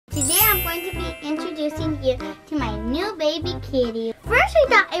going to be introducing you to my new baby kitty. First we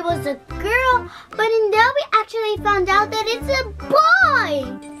thought it was a girl, but then we actually found out that it's a boy!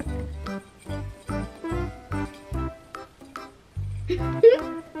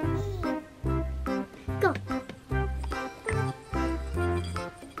 Go.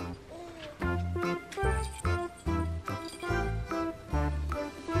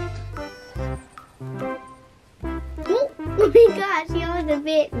 Oh my gosh, he almost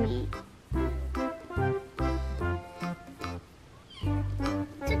bit me.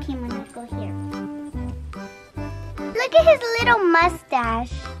 It's okay, Muñeco, here. Look at his little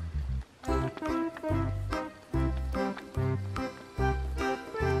mustache.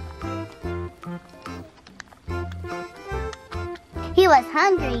 He was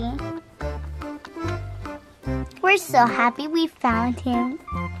hungry. We're so happy we found him.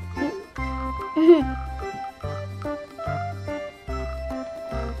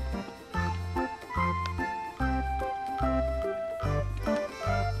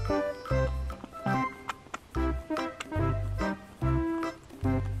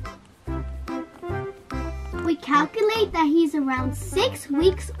 We calculate that he's around 6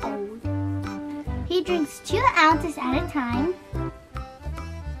 weeks old. He drinks 2 ounces at a time.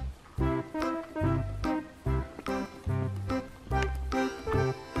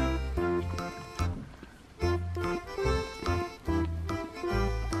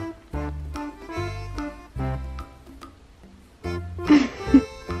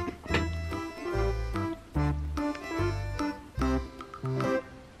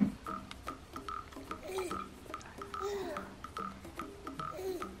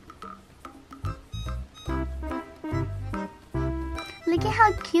 Look at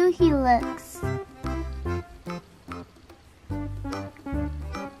how cute he looks.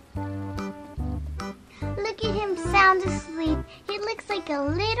 Look at him sound asleep. He looks like a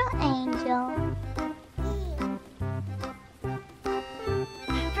little angel.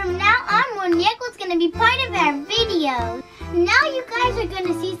 From now on, Muñeco's gonna be part of our videos. Now you guys are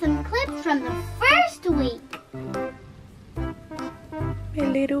gonna see some clips from the first week. My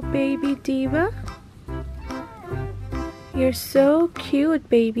little baby diva. You're so cute,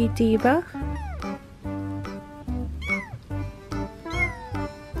 baby diva.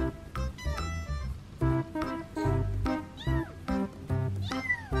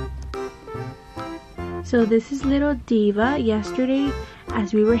 So this is little Diva. Yesterday,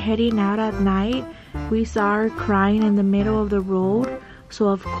 as we were heading out at night, we saw her crying in the middle of the road. So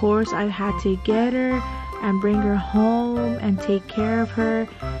of course I had to get her and bring her home and take care of her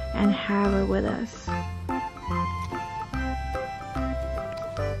and have her with us.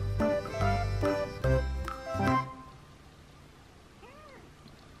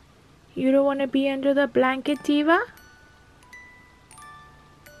 You don't want to be under the blanket, Diva?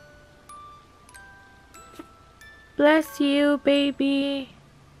 Bless you, baby.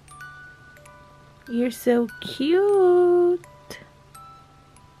 You're so cute.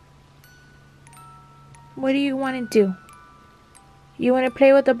 What do you want to do? You want to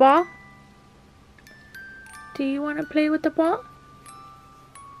play with the ball? Do you want to play with the ball?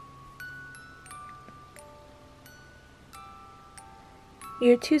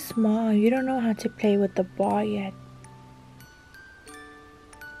 You're too small. You don't know how to play with the ball yet.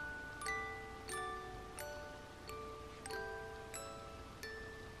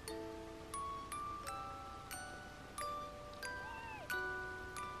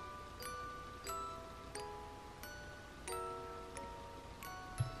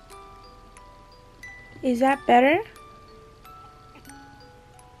 Is that better?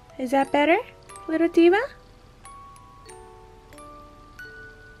 Is that better, little Diva?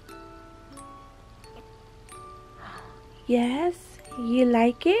 Yes, you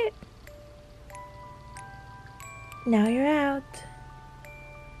like it? Now you're out.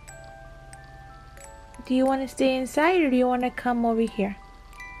 Do you want to stay inside or do you want to come over here?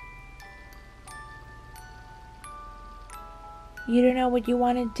 You don't know what you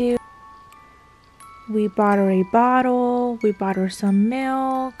want to do? We bought her a bottle, we bought her some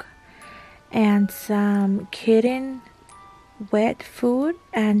milk and some Kitten wet food,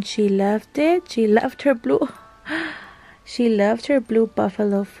 and she loved it. She loved her blue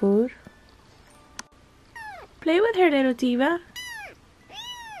buffalo food. Play with her, little Diva.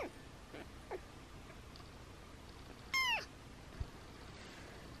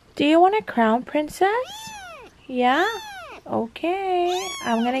 Do you want a crown, princess? Yeah? Okay,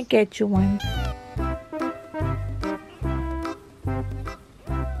 I'm gonna get you one.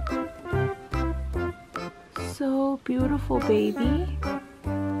 So beautiful, baby.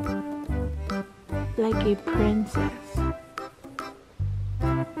 Like a princess.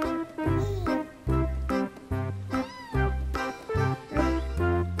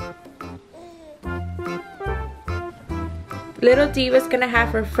 Little Diva's gonna have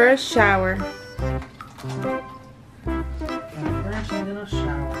her first shower. First little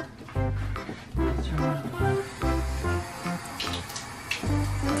shower.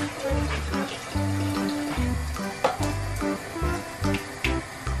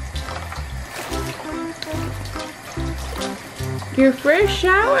 Your first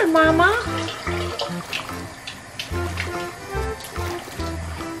shower, Mama.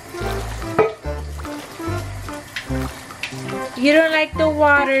 You don't like the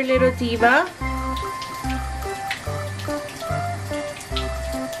water, Little Diva?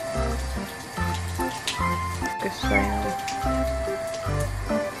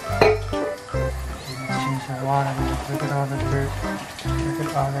 Change the water. Look at all the dirt. Look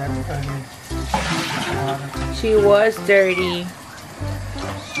at all that ugly water. She was dirty.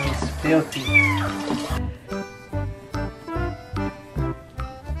 She's filthy.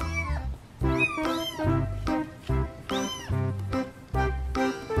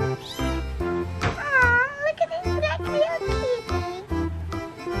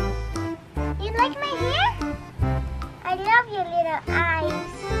 Like my hair? I love your little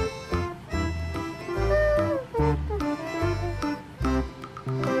eyes.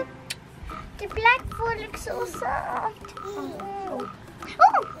 The black fur looks so soft. Oh,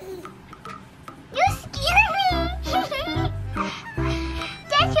 you scare me.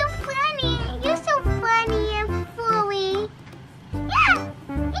 That's so funny. You're so funny and furry. Yeah.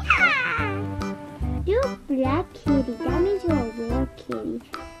 You're black kitty. That means you're a real kitty.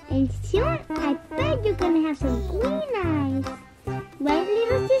 And soon, I bet you're gonna have some green eyes. Right,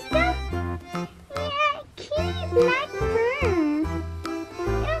 little sister? Yeah, kitty black fur.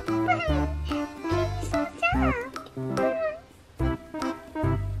 You're funny. Kitty's so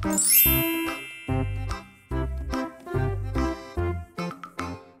soft.